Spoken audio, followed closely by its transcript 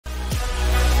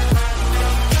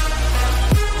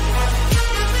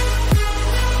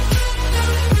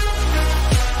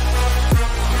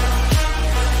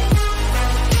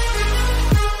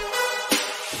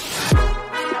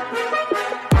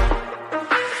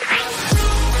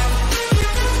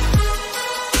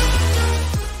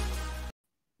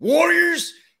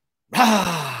Warriors.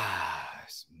 Ah,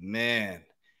 man.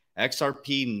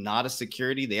 XRP, not a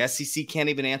security. The SEC can't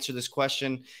even answer this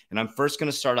question. And I'm first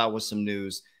going to start out with some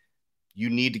news.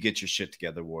 You need to get your shit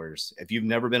together, Warriors. If you've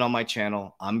never been on my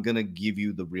channel, I'm going to give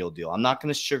you the real deal. I'm not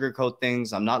going to sugarcoat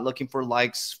things. I'm not looking for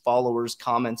likes, followers,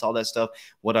 comments, all that stuff.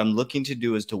 What I'm looking to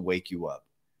do is to wake you up.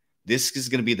 This is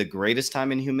going to be the greatest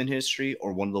time in human history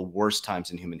or one of the worst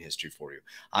times in human history for you.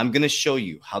 I'm going to show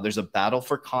you how there's a battle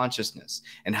for consciousness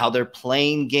and how they're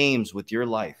playing games with your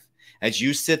life. As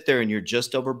you sit there and you're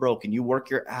just over broke and you work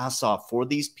your ass off for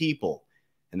these people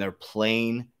and they're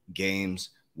playing games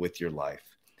with your life.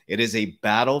 It is a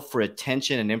battle for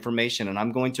attention and information, and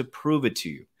I'm going to prove it to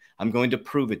you. I'm going to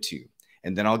prove it to you.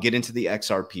 And then I'll get into the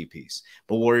XRP piece.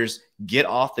 But Warriors, get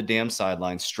off the damn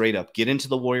sidelines straight up. Get into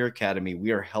the Warrior Academy. We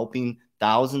are helping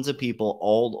thousands of people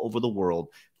all over the world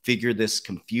figure this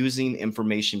confusing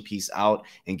information piece out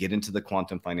and get into the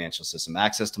quantum financial system.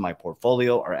 Access to my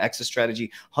portfolio, our exit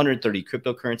strategy, 130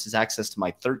 cryptocurrencies, access to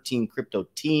my 13 crypto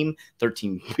team,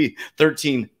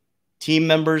 13 team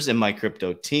members in my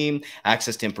crypto team,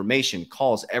 access to information,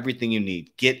 calls, everything you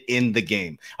need. Get in the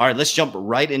game. All right, let's jump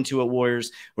right into it,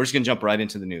 Warriors. We're just going to jump right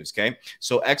into the news, okay?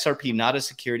 So XRP, not a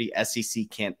security, SEC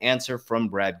can't answer from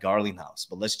Brad Garlinghouse.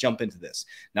 But let's jump into this.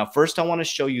 Now, first, I want to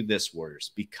show you this,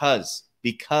 Warriors, because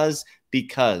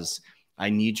I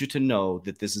need you to know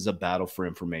that this is a battle for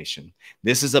information.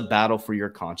 This is a battle for your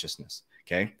consciousness,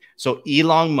 okay? So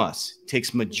Elon Musk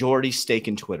takes majority stake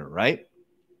in Twitter, right?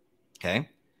 Okay.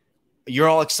 You're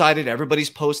all excited. Everybody's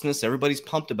posting this. Everybody's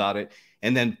pumped about it.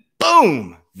 And then,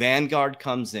 boom, Vanguard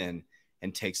comes in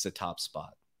and takes the top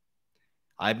spot.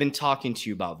 I've been talking to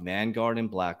you about Vanguard and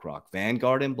BlackRock.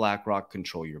 Vanguard and BlackRock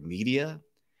control your media.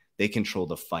 They control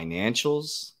the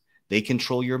financials. They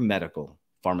control your medical,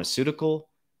 pharmaceutical,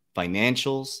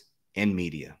 financials, and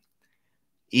media.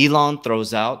 Elon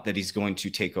throws out that he's going to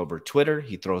take over Twitter.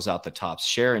 He throws out the top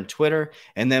share in Twitter.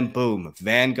 And then, boom,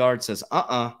 Vanguard says,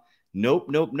 nope,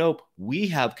 nope, nope. We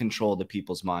have control of the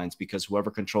people's minds because whoever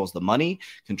controls the money,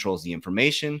 controls the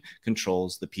information,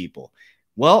 controls the people.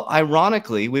 Well,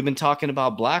 ironically, we've been talking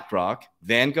about BlackRock,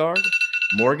 Vanguard,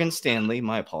 Morgan Stanley.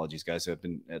 My apologies, guys. I've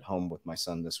been at home with my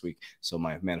son this week, so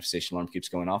my manifestation alarm keeps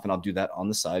going off, and I'll do that on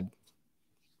the side.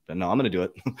 But no, I'm going to do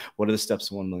it. What are the steps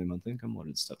to 1 million month income? What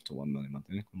are the steps to 1 million month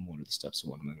income? What are the steps to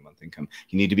 1 million month income?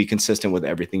 You need to be consistent with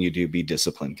everything you do. Be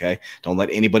disciplined, okay? Don't let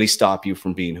anybody stop you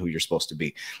from being who you're supposed to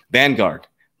be. Vanguard,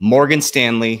 Morgan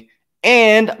Stanley,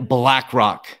 and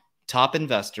BlackRock, top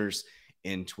investors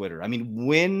in Twitter. I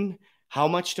mean, how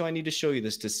much do I need to show you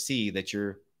this to see that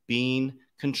you're being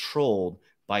controlled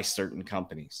by certain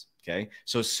companies? Okay,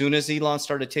 so as soon as Elon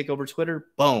started to take over Twitter,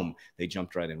 boom, they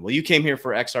jumped right in. Well, you came here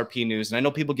for XRP news, and I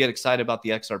know people get excited about the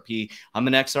XRP. I'm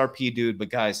an XRP dude, but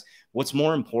guys, what's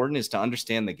more important is to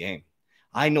understand the game.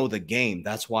 I know the game.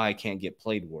 That's why I can't get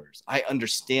played, Warriors. I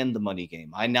understand the money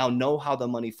game. I now know how the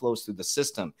money flows through the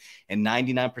system, and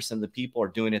 99% of the people are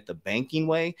doing it the banking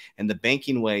way, and the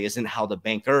banking way isn't how the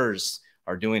bankers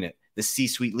are doing it. The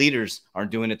C-suite leaders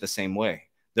aren't doing it the same way.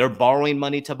 They're borrowing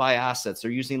money to buy assets. They're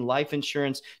using life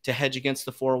insurance to hedge against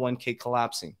the 401k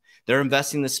collapsing. They're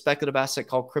investing in a speculative asset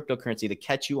called cryptocurrency to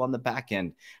catch you on the back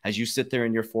end as you sit there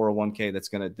in your 401k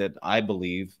that I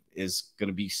believe is going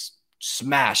to be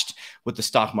smashed with the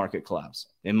stock market collapse,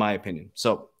 in my opinion.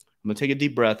 So I'm going to take a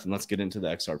deep breath and let's get into the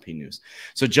XRP news.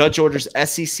 So judge orders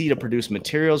SEC to produce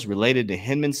materials related to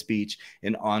Hinman's speech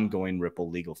in ongoing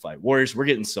Ripple legal fight. Warriors, we're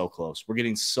getting so close. We're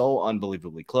getting so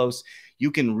unbelievably close.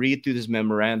 You can read through these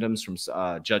memorandums from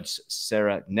Judge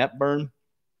Sarah Netburn,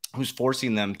 who's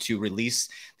forcing them to release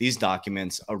these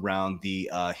documents around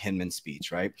the Hinman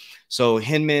speech, right? So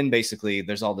Hinman, basically,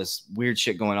 there's all this weird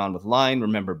shit going on with Line.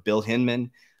 Remember, Bill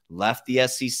Hinman left the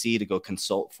SEC to go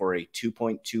consult for a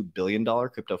 $2.2 billion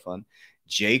crypto fund.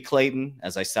 Jay Clayton,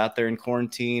 as I sat there in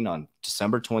quarantine on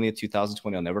December 20th,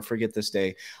 2020, I'll never forget this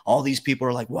day. All these people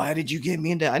are like, why did you get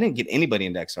me into? I didn't get anybody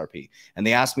into XRP. And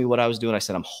they asked me what I was doing. I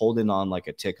said, I'm holding on like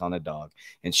a tick on a dog.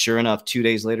 And sure enough, 2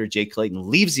 days later, Jay Clayton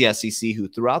leaves the SEC, who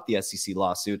threw out the SEC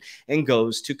lawsuit, and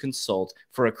goes to consult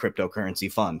for a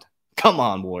cryptocurrency fund. Come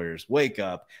on, Warriors, wake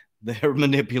up. They're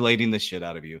manipulating the shit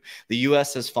out of you. The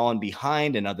U.S. has fallen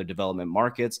behind in other development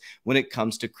markets when it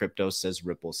comes to crypto, says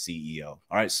Ripple CEO. All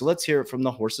right, so let's hear it from the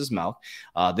horse's mouth.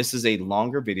 This is a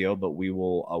longer video, but we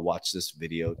will watch this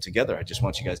video together. I just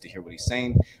want you guys to hear what he's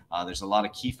saying. There's a lot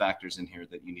of key factors in here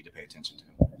that you need to pay attention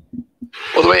to.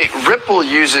 Well, the way Ripple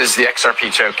uses the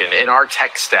XRP token in our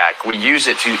tech stack, we use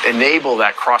it to enable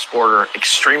that cross-border,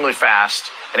 extremely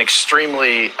fast and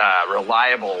extremely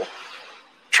reliable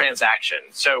transaction.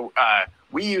 So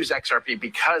we use XRP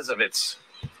because of its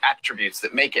attributes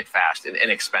that make it fast and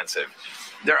inexpensive.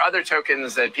 There are other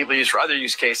tokens that people use for other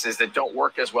use cases that don't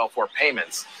work as well for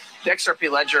payments. The XRP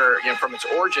ledger, from its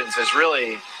origins, has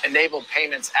really enabled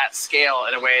payments at scale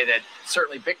in a way that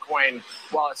certainly Bitcoin,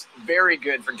 while it's very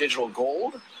good for digital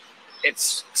gold,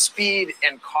 its speed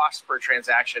and cost per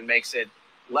transaction makes it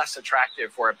less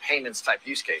attractive for a payments type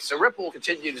use case. So Ripple will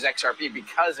continue to use XRP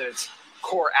because of its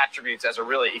core attributes as a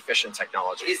really efficient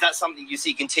technology. Is that something you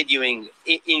see continuing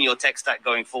in your tech stack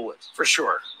going forward? For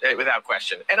sure, without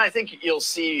question. And I think you'll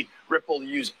see Ripple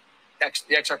use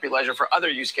the XRP ledger for other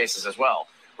use cases as well.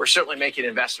 We're certainly making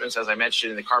investments, as I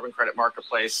mentioned, in the carbon credit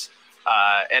marketplace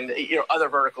and other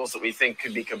verticals that we think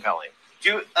could be compelling.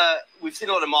 We've seen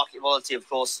a lot of market volatility, of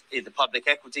course, in the public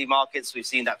equity markets. We've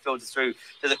seen that filter through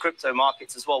to the crypto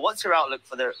markets as well. What's your outlook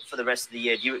for the rest of the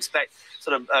year? Do you expect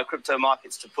sort of crypto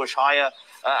markets to push higher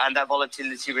and that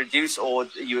volatility reduce, or are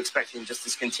you expecting just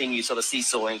this continued sort of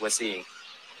seesawing we're seeing?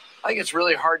 I think it's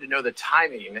really hard to know the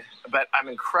timing, but I'm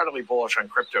incredibly bullish on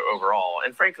crypto overall.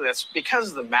 And frankly, that's because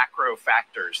of the macro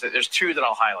factors. There's two that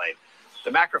I'll highlight. The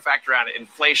macro factor around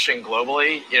inflation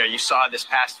globally. You saw this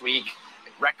past week,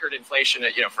 record inflation,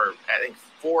 for I think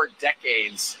 4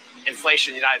 decades,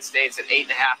 inflation in the United States at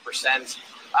 8.5%.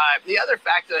 The other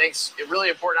factor I think is really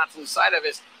important not to lose sight of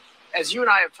is, as you and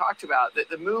I have talked about,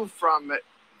 the move from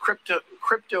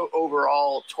crypto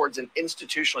overall towards an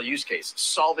institutional use case,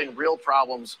 solving real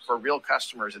problems for real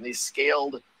customers, and these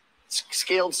scaled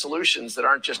solutions that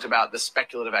aren't just about the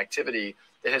speculative activity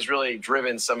that has really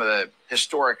driven some of the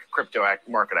historic crypto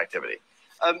market activity.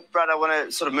 Brad, I want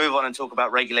to sort of move on and talk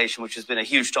about regulation, which has been a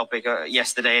huge topic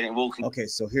yesterday, and it will. Okay,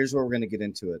 so here's where we're going to get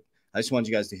into it. I just want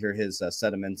you guys to hear his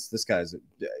sentiments. This guy's,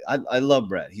 I love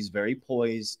Brad. He's very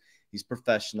poised. He's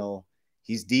professional.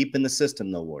 He's deep in the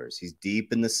system, though, Warriors. He's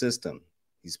deep in the system.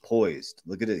 He's poised.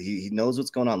 Look at it. He knows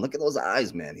what's going on. Look at those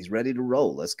eyes, man. He's ready to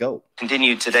roll. Let's go.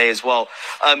 Continued today as well.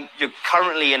 You're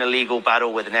currently in a legal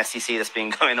battle with an SEC that's been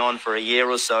going on for a year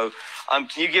or so. Can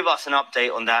you give us an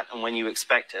update on that and when you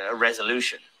expect a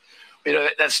resolution?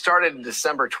 That started in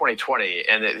December 2020,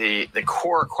 and the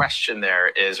core question there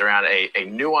is around a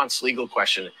nuanced legal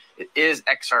question. Is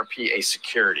XRP a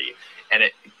security? And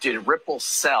did Ripple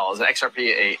sell, as an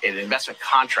XRP, an investment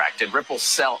contract? Did Ripple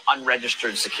sell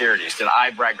unregistered securities? Did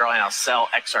I, Brad Garlinghouse, sell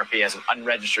XRP as an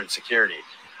unregistered security?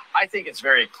 I think it's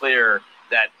very clear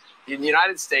that in the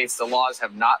United States, the laws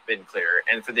have not been clear.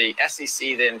 And for the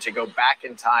SEC then to go back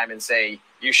in time and say,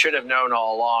 you should have known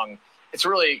all along, it's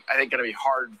really, I think, going to be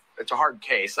hard. It's a hard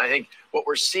case. And I think what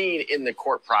we're seeing in the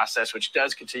court process, which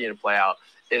does continue to play out,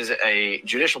 is a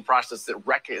judicial process that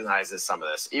recognizes some of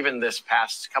this. Even this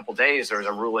past couple of days, there was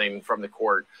a ruling from the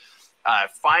court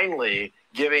finally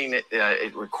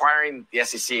requiring the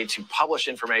SEC to publish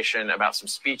information about some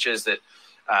speeches that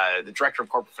the director of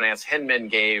corporate finance, Hinman,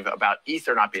 gave about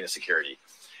Ether not being a security.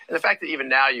 And the fact that even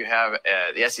now you have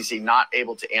the SEC not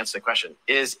able to answer the question,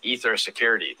 is Ether a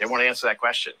security? They won't answer that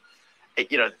question.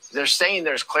 They're saying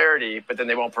there's clarity, but then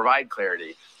they won't provide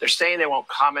clarity. They're saying they won't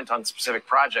comment on specific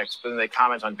projects, but then they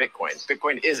comment on Bitcoin.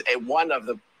 Bitcoin is one of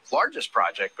the largest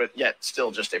projects, but yet still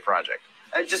just a project.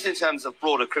 Just in terms of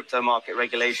broader crypto market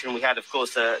regulation, we had, of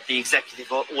course, the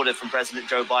executive order from President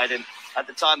Joe Biden. At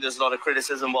the time, there's a lot of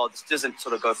criticism. Well, this doesn't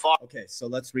sort of go far. Okay, so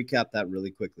let's recap that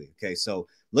really quickly. Okay, so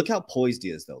look how poised he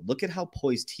is, though. Look at how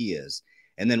poised he is.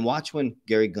 And then watch when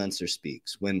Gary Gensler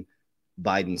speaks, when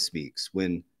Biden speaks,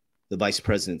 when the vice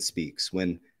president speaks,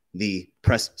 when the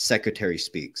press secretary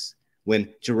speaks, when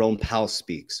Jerome Powell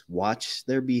speaks. Watch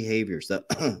their behaviors.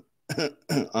 The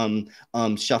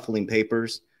shuffling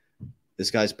papers. This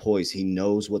guy's poised. He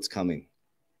knows what's coming.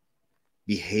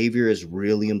 Behavior is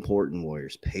really important,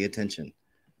 Warriors. Pay attention.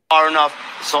 Far enough.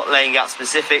 It's not laying out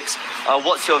specifics.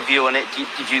 What's your view on it?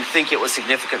 Did you think it was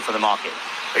significant for the market?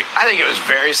 I think it was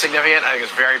very significant. I think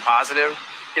it's very positive.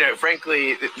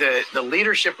 Frankly, the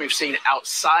leadership we've seen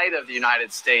outside of the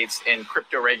United States in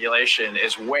crypto regulation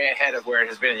is way ahead of where it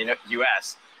has been in the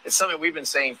U.S. It's something we've been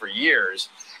saying for years.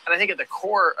 And I think at the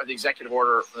core of the executive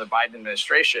order from the Biden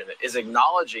administration is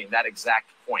acknowledging that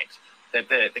exact point, that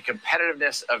the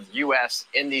competitiveness of U.S.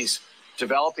 in these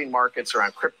developing markets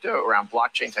around crypto, around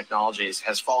blockchain technologies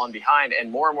has fallen behind,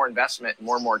 and more investment,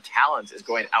 more talent is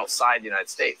going outside the United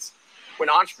States. When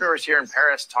entrepreneurs here in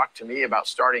Paris talk to me about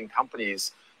starting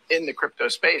companies in the crypto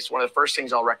space, one of the first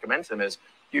things I'll recommend to them is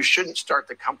you shouldn't start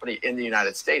the company in the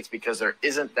United States because there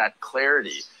isn't that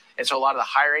clarity. And so a lot of the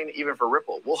hiring, even for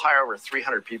Ripple, we'll hire over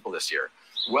 300 people this year.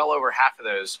 Well over half of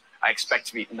those I expect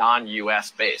to be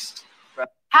non-US based.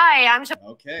 Hi, I'm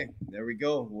Okay, there we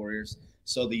go, Warriors.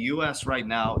 So the U.S. right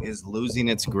now is losing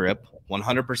its grip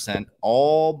 100%,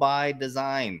 all by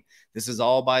design. This is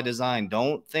all by design.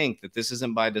 Don't think that this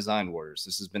isn't by design, Warriors.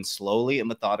 This has been slowly and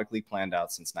methodically planned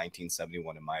out since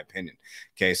 1971, in my opinion.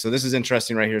 Okay, so this is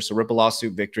interesting right here. So Ripple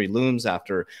lawsuit victory looms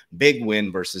after big win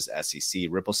versus SEC.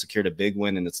 Ripple secured a big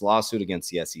win in its lawsuit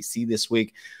against the SEC this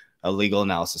week. A legal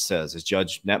analysis says, as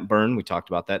Judge Netburn, we talked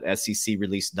about that, SEC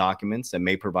released documents that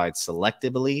may provide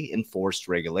selectively enforced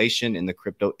regulation in the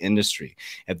crypto industry.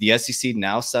 If the SEC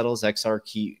now settles,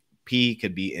 XRP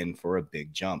could be in for a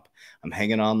big jump. I'm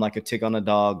hanging on like a tick on a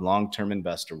dog, long-term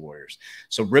investor, Warriors.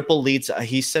 So Ripple leads,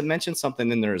 he mentioned something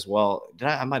in there as well.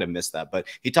 I might have missed that, but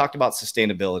he talked about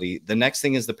sustainability. The next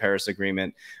thing is the Paris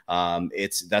Agreement.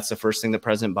 That's the first thing that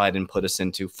President Biden put us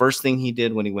into. First thing he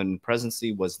did when he went in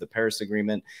presidency was the Paris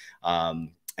Agreement.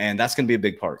 And that's going to be a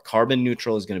big part. Carbon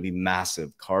neutral is going to be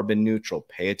massive. Carbon neutral.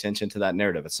 Pay attention to that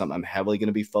narrative. It's something I'm heavily going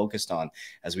to be focused on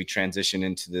as we transition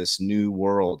into this new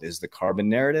world, is the carbon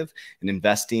narrative and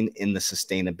investing in the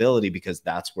sustainability, because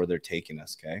that's where they're taking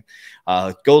us. Okay.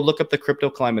 Go look up the Crypto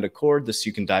Climate Accord. This,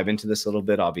 you can dive into this a little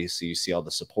bit. Obviously, you see all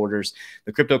the supporters.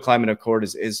 The Crypto Climate Accord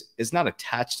is not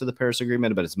attached to the Paris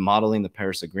Agreement, but it's modeling the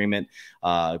Paris Agreement,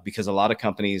 because a lot of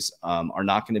companies are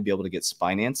not going to be able to get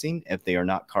financing if they are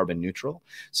not carbon neutral.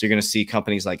 So you're going to see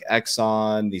companies like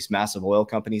Exxon, these massive oil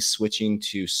companies, switching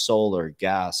to solar,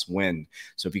 gas, wind.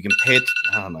 So if you can pay it,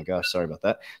 oh my gosh, sorry about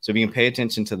that. So if you can pay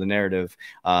attention to the narrative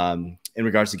in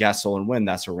regards to gas, solar, and wind,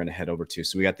 that's where we're going to head over to.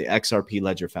 So we got the XRP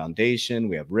Ledger Foundation,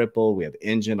 we have Ripple, we have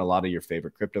Engine, a lot of your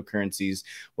favorite cryptocurrencies,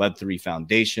 Web3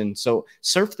 Foundation. So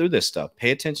surf through this stuff.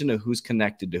 Pay attention to who's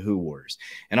connected to who, Warriors.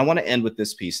 And I want to end with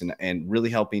this piece and really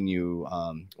helping you,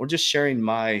 or just sharing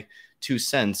my 2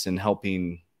 cents and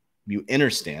helping you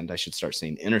understand, I should start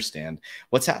saying understand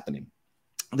what's happening.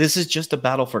 This is just a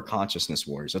battle for consciousness,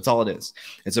 Warriors. That's all it is.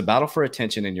 It's a battle for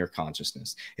attention in your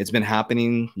consciousness. It's been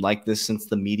happening like this since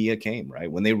the media came, right?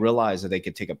 When they realized that they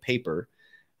could take a paper,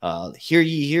 hear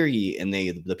ye, and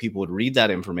the people would read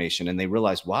that information and they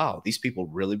realized, wow, these people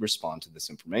really respond to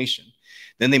this information.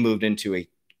 Then they moved into a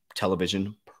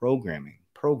television programming,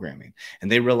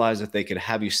 and they realized that they could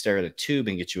have you stare at a tube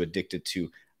and get you addicted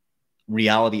to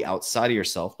reality outside of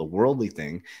yourself, the worldly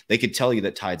thing. They could tell you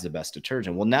that Tide's the best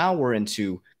detergent. Well, now we're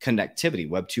into connectivity,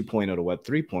 Web 2.0 to Web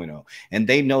 3.0, and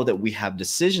they know that we have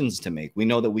decisions to make. We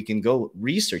know that we can go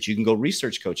research. You can go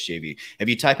research Coach JV. If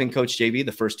you type in Coach JV,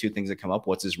 the first 2 things that come up,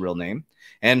 what's his real name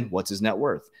and what's his net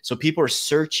worth. So people are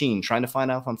searching, trying to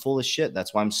find out if I'm full of shit.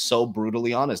 That's why I'm so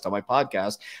brutally honest. On my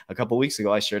podcast a couple of weeks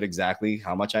ago, I shared exactly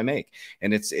how much I make.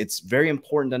 And it's very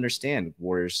important to understand,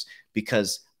 Warriors,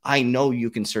 because I know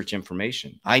you can search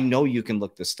information. I know you can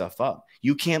look this stuff up.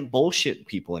 You can't bullshit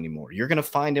people anymore. You're going to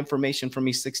find information from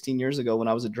me 16 years ago when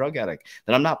I was a drug addict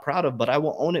that I'm not proud of, but I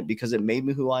will own it because it made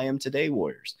me who I am today,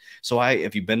 Warriors. So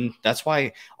that's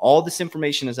why all this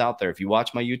information is out there. If you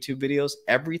watch my YouTube videos,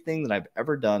 everything that I've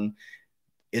ever done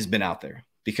has been out there.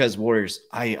 Because, Warriors,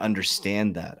 I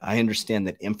understand that. I understand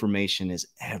that information is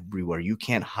everywhere. You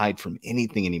can't hide from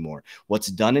anything anymore. What's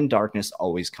done in darkness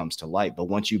always comes to light. But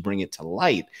once you bring it to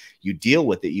light, you deal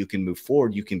with it, you can move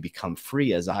forward, you can become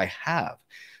free, as I have.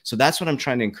 So that's what I'm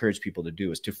trying to encourage people to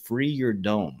do, is to free your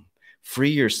dome,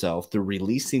 free yourself through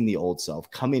releasing the old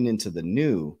self, coming into the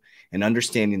new, and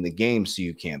understanding the game so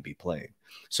you can't be played.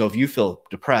 So if you feel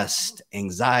depressed,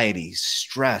 anxiety,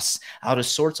 stress, out of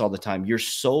sorts all the time, you're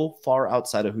so far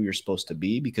outside of who you're supposed to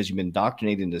be because you've been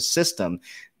indoctrinated into a system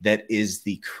that is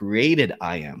the created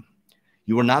I am.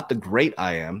 You are not the great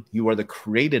I am. You are the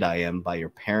created I am by your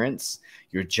parents,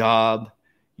 your job,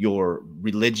 your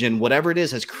religion, whatever it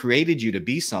is has created you to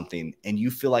be something, and you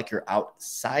feel like you're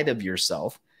outside of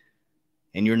yourself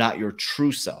and you're not your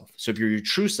true self. So if you're your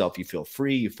true self, you feel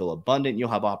free, you feel abundant, you'll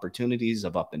have opportunities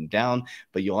of up and down,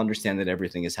 but you'll understand that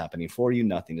everything is happening for you,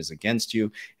 nothing is against you,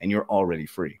 and you're already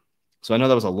free. So I know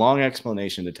that was a long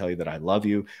explanation to tell you that I love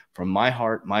you from my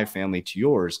heart, my family, to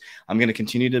yours. I'm going to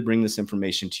continue to bring this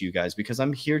information to you guys because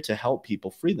I'm here to help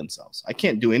people free themselves. I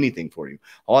can't do anything for you.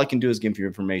 All I can do is give you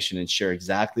information and share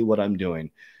exactly what I'm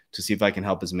doing to see if I can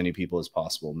help as many people as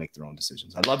possible make their own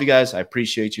decisions. I love you guys. I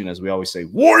appreciate you. And as we always say,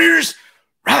 Warriors,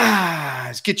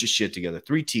 rise, get your shit together.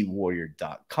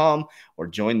 3twarrior.com or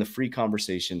join the free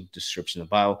conversation description of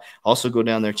bio. Also go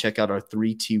down there, check out our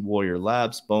 3T Warrior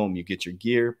Labs. Boom, you get your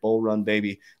gear. Bull run,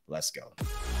 baby. Let's go.